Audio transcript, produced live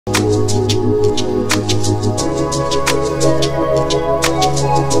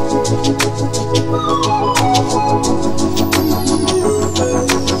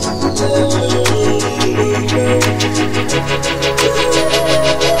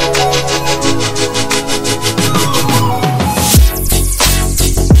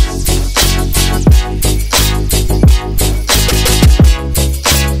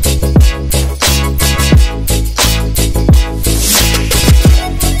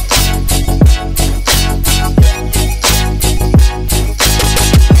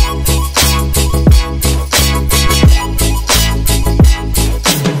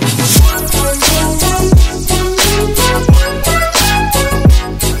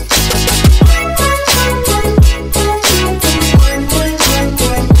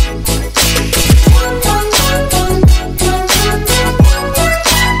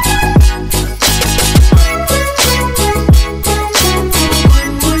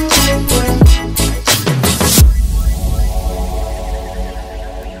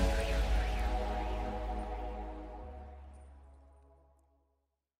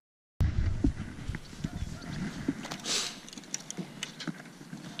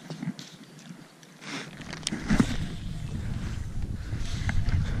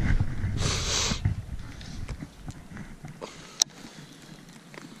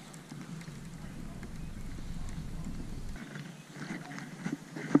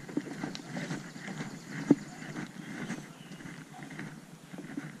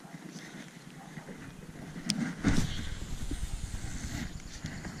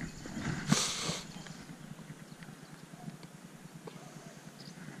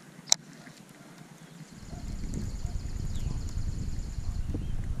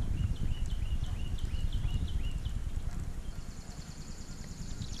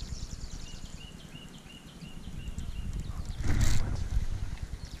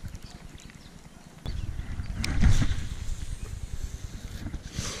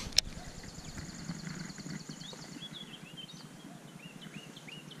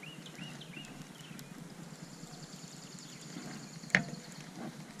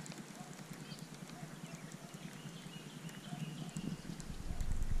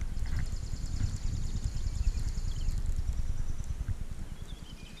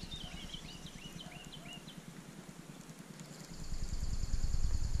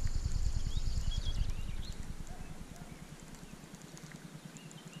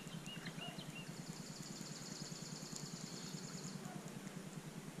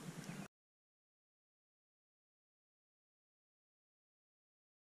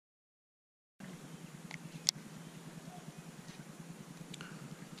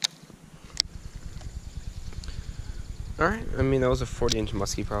Alright, I mean that was a 40-inch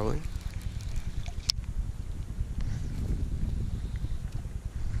musky probably.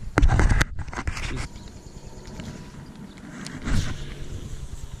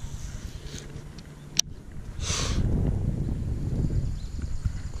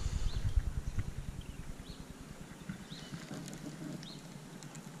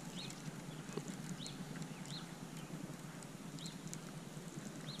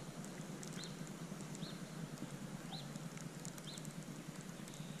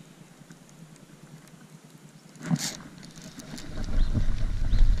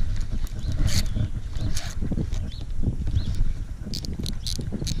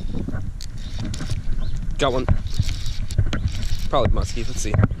 Got one. Probably musky, let's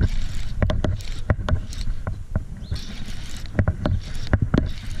see.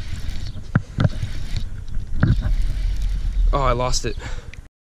 Oh, I lost it.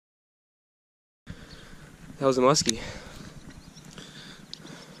 That was a musky.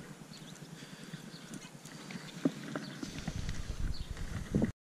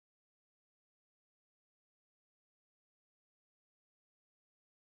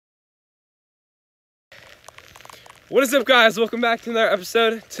 What is up, guys? Welcome back to another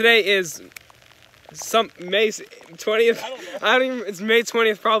episode. Today is May 20th. I don't even, it's May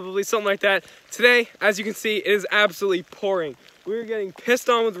 20th probably, something like that. Today, as you can see, it is absolutely pouring. We're getting pissed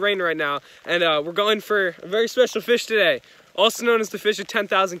on with rain right now, and we're going for a very special fish today, also known as the fish of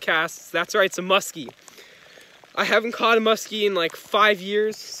 10,000 casts. That's right, it's a muskie. I haven't caught a muskie in like 5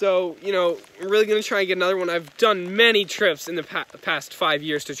 years, so, you know, I'm really gonna try and get another one. I've done many trips in the past 5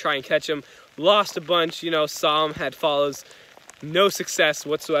 years to try and catch them. Lost a bunch, you know, saw them, had follows, no success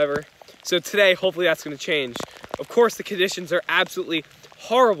whatsoever. So today, hopefully that's gonna change. Of course, the conditions are absolutely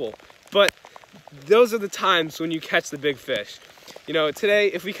horrible, but those are the times when you catch the big fish. You know, today,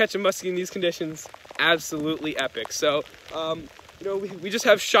 if we catch a muskie in these conditions, absolutely epic. So, You know, we just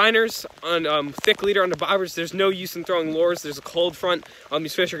have shiners on thick leader on the bobbers. There's no use in throwing lures. There's a cold front.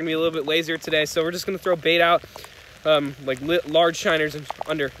 These fish are gonna be a little bit lazier today, so we're just gonna throw bait out, like large shiners and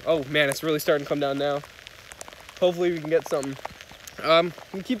under. Oh man, it's really starting to come down now. Hopefully we can get something. I'm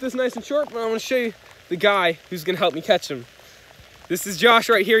gonna keep this nice and short, but I want to show you the guy who's gonna help me catch them. This is Josh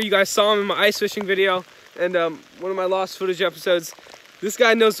right here. You guys saw him in my ice fishing video and one of my lost footage episodes. This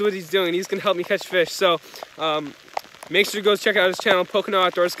guy knows what he's doing. He's gonna help me catch fish. So make sure to go check out his channel, Pocono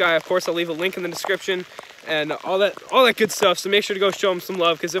Outdoors Guy. Of course, I'll leave a link in the description and all that good stuff. So make sure to go show him some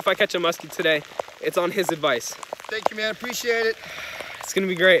love, because if I catch a muskie today, it's on his advice. Thank you, man. Appreciate it. It's gonna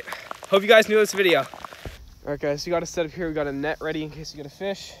be great. Hope you guys enjoy this video. All right, guys, so you got a setup here. We got a net ready in case you get a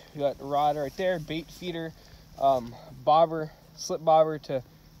fish. We got a rod right there, bait feeder, bobber, slip bobber to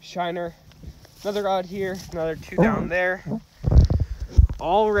shiner. Another rod here, another 2 down there.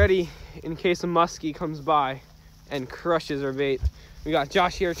 All ready in case a muskie comes by and crushes our bait. We got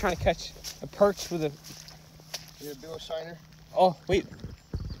Josh here trying to catch a perch with a... You a big shiner? Oh, wait.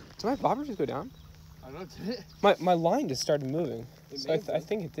 Did my bobber just go down? I don't know, did it? My line just started moving. So I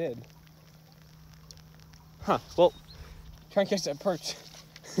think it did. Huh, well, try and catch that perch.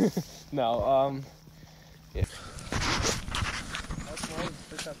 No, yeah.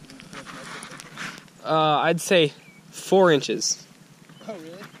 I'd say 4 inches. Oh,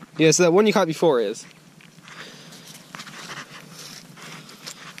 really? Yeah, so that one you caught before is.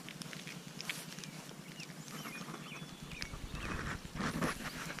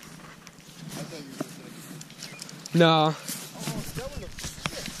 No.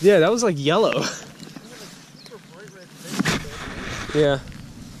 Yeah, that was like yellow. Yeah.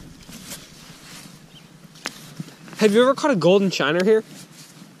 Have you ever caught a golden shiner here?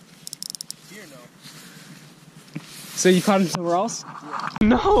 Here, no. So you caught him somewhere else? Yeah.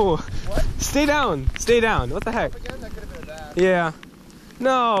 No. What? Stay down. Stay down. What the heck? Again, that could have been a bad. Yeah.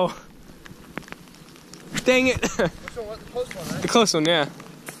 No. Dang it. Which one was the close one, right? The close one, yeah.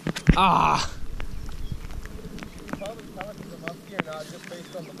 Ah. Probably telling if it's a muskie or not, just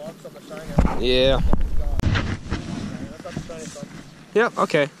based on the marks on the shiner. Yeah. Yep,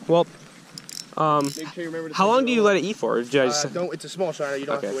 okay. Well, make sure you remember to how long do you let it eat for? Or did I just... don't, it's a small shiner, you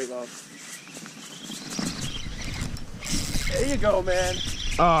don't have to wait long. There you go, man.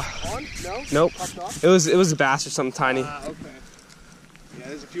 On? No? Nope. It was a bass or something tiny. Okay. Yeah,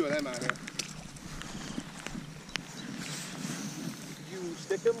 there's a few of them out here. Did you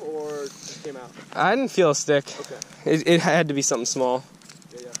stick them or just came out? I didn't feel a stick. Okay. It had to be something small.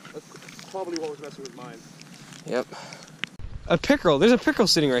 Yeah. That's probably what was messing with mine. Yep. A pickerel. There's a pickerel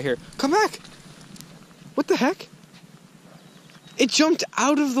sitting right here. Come back. What the heck? It jumped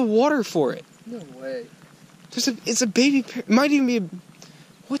out of the water for it. No way. It's a baby. It might even be a...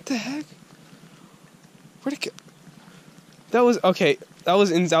 What the heck? Where'd it go? That was okay. That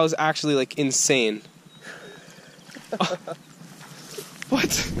was actually like insane.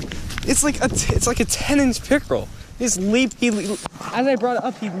 What? It's like a 10-inch pickerel. He just leaped. As I brought it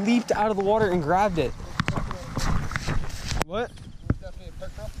up, he leaped out of the water and grabbed it. What?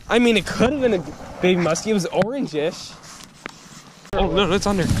 I mean, it could have been a baby muskie. It was orangish. Oh no, it's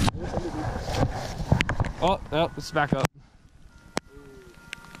under. Oh no, let's back up.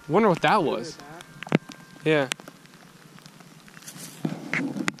 Wonder what that was. Yeah.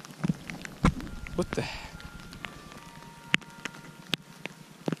 What the heck?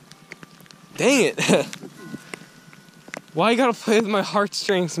 Dang it. Why you gotta play with my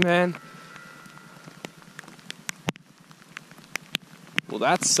heartstrings, man? Well,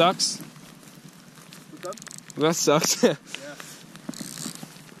 that sucks. That sucks. Yeah.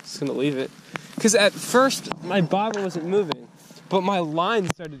 Just gonna leave it. Because at first, my bobber wasn't moving, but my line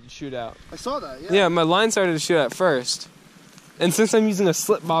started to shoot out. I saw that, yeah. Yeah, my line started to shoot out first. And since I'm using a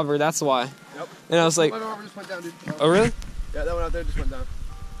slip bobber, that's why. Yep. And I was like... That one just went down, dude. Oh, really? Yeah, that one out there just went down.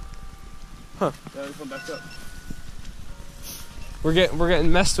 Huh. Yeah, this one backed up. We're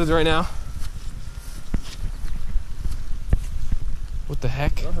getting messed with right now. What the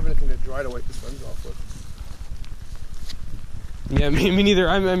heck? I don't have anything to dry to wipe this lens off with. Yeah, me neither.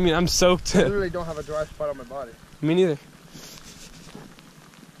 I mean, I'm soaked. I literally don't have a dry spot on my body. Me neither.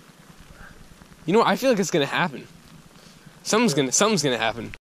 You know what? I feel like it's gonna happen. Something's gonna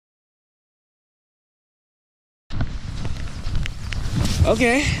happen.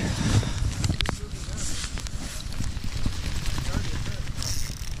 Okay.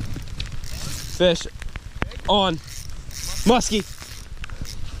 Fish. On. Musky.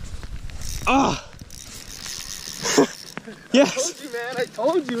 Ah. Yes. I told you, man. I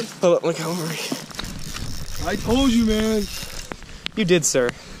told you. Hold up, look over here. I told you, man. You did, sir.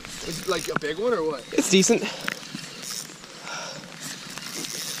 Is it like a big one or what? It's decent.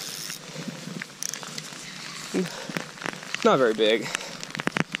 Not very big.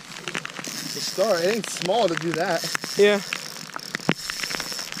 It's a star. It ain't small to do that. Yeah.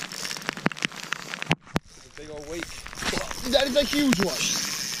 Big old wake. That is a huge one.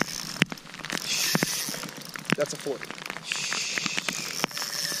 That's a 40.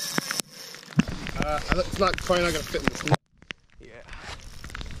 It's probably not gonna fit in this net. Yeah.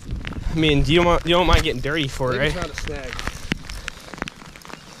 I mean, you don't mind getting dirty for it, right? It's not a snag.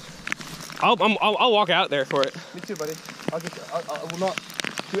 I'll walk out there for it. Me too, buddy. I will not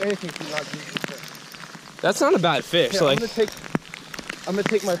do anything to not use this fish. That's not a bad fish. Here, like, I'm gonna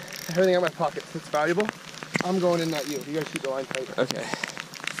take everything out of my pocket. It's valuable. I'm going in, not you. You gotta keep the line tight. okay.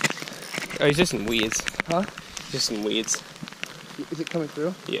 Oh, he's just in weeds. Huh? Just in weeds. Is it coming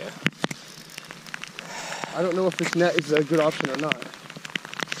through? Yeah. I don't know if this net is a good option or not.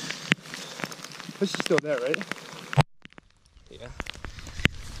 Fish is still there, right? Yeah.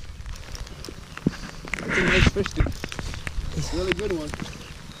 That's a nice fish, dude. It's a really good one.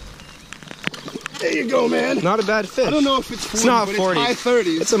 There you go, man. Not a bad fish. I don't know if it's 40, it's not but 40. It's high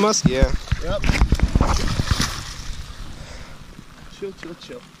 30s. It's a musky, yeah. Yep. Chill, chill,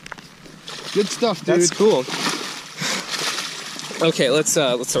 chill. Good stuff, dude. That's cool. Okay, let's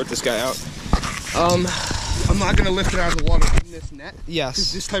sort this guy out. I'm not gonna lift it out of the water in this net. Yes.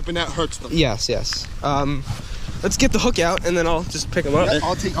 Because this type of net hurts them. Yes. Let's get the hook out and then I'll just pick him up. Yeah,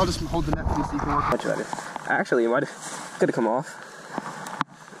 I'll just hold the net for you so you can work. Much better. Actually, it might have could have come off.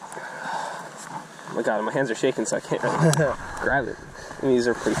 Oh my god, my hands are shaking, so I can't really grab it. I mean, these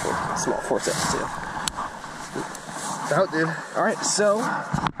are pretty small forceps too. It's out, dude. All right, so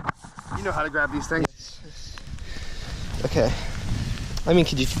you know how to grab these things. Okay. I mean,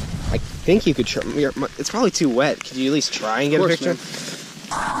 could you? I think you could try. It's probably too wet. Could you at least try and get a picture? Man.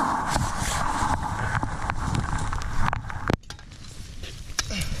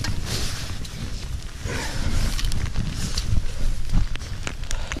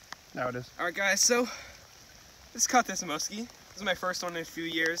 Now it is. All right, guys. So let's cut this musky. This is my first one in a few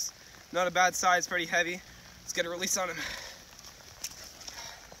years. Not a bad size. Pretty heavy. Let's get a release on him.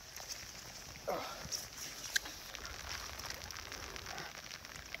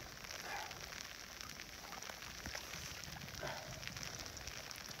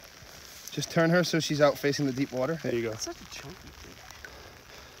 Just turn her so she's out facing the deep water. There you go. It's such a chunky thing.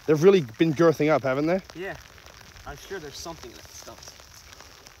 They've really been girthing up, haven't they? Yeah. I'm sure there's something that stumps.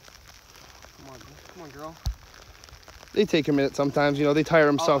 Come on, girl. They take a minute sometimes, you know, they tire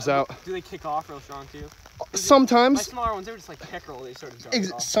themselves out. Do they kick off real strong too? Sometimes. My smaller ones, they were just like peckerel. They sort of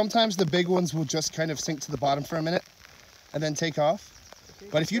dart off. Sometimes the big ones will just kind of sink to the bottom for a minute and then take off. Okay,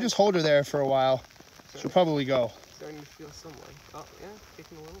 but if you just hold her there for a while, she'll probably go. Starting to feel some way. Oh, yeah,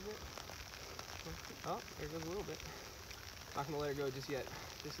 kicking a little bit. Oh, there goes a little bit. Not gonna let her go just yet.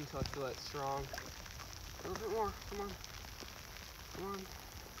 Just until I feel that strong. A little bit more. Come on. Come on.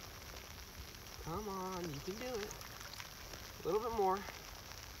 Come on. You can do it. A little bit more.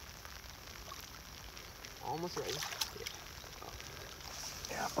 Almost ready. Yeah. Oh.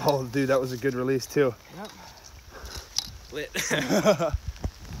 Yeah. Oh, dude, that was a good release too. Yep. Lit.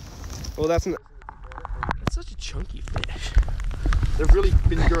 Well, that's such a chunky fish. They've really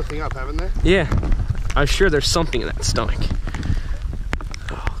been girthing up, haven't they? Yeah. I'm sure there's something in that stomach.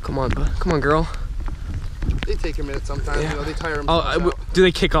 Oh, come on, bud. Come on, girl. They take a minute sometimes, yeah. You know, they tire themselves out. Do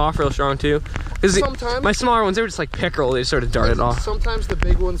they kick off real strong too? Sometimes. My smaller ones, they were just like peckerel. They sort of darted off. Sometimes the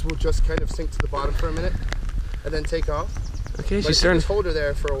big ones will just kind of sink to the bottom for a minute and then take off. Okay, but she's starting. Just hold her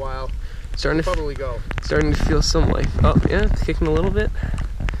there for a while. Starting to probably go. Starting to feel some life. Oh yeah, it's kicking a little bit.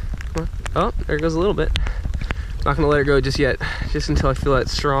 Come on. Oh, there goes a little bit. Not gonna let her go just yet. Just until I feel that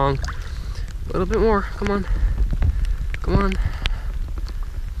strong. A little bit more. Come on. Come on.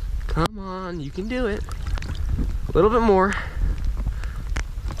 Come on. You can do it. A little bit more.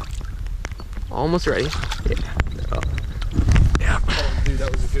 Almost ready. Yeah. Oh. Yeah. Oh, dude,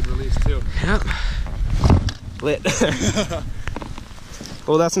 that was a good release too. Yep. Lit.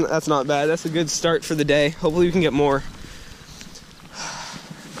 Well, that's not bad. That's a good start for the day. Hopefully we can get more.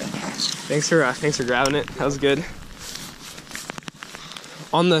 Thanks for grabbing it. That was good.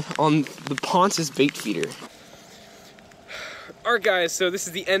 On the Ponce's bait feeder. Alright guys, so this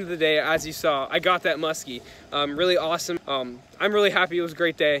is the end of the day. As you saw, I got that muskie. Really awesome. I'm really happy. It was a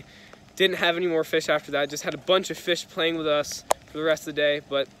great day. Didn't have any more fish after that. Just had a bunch of fish playing with us for the rest of the day,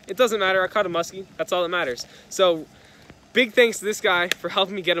 but it doesn't matter. I caught a muskie. That's all that matters. So big thanks to this guy for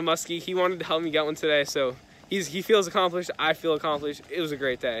helping me get a muskie. He wanted to help me get one today, so he feels accomplished. I feel accomplished. It was a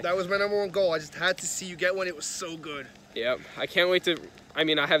great day. That was my #1 goal. I just had to see you get one. It was so good. Yep. I can't wait to, I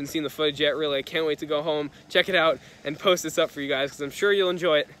mean, I haven't seen the footage yet, really. I can't wait to go home, check it out, and post this up for you guys, because I'm sure you'll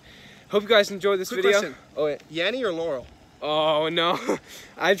enjoy it. Hope you guys enjoyed this Quick video. question. Oh wait. Yanni or Laurel? Oh no,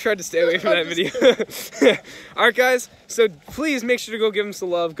 I tried to stay away from that video. Alright guys, so please make sure to go give him some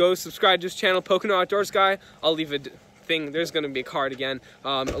love. Go subscribe to his channel, Pocono Outdoors Guy. I'll leave a thing, there's going to be a card again.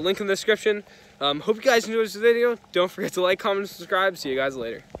 A link in the description. Hope you guys enjoyed this video. Don't forget to like, comment, and subscribe. See you guys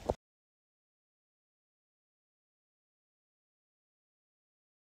later.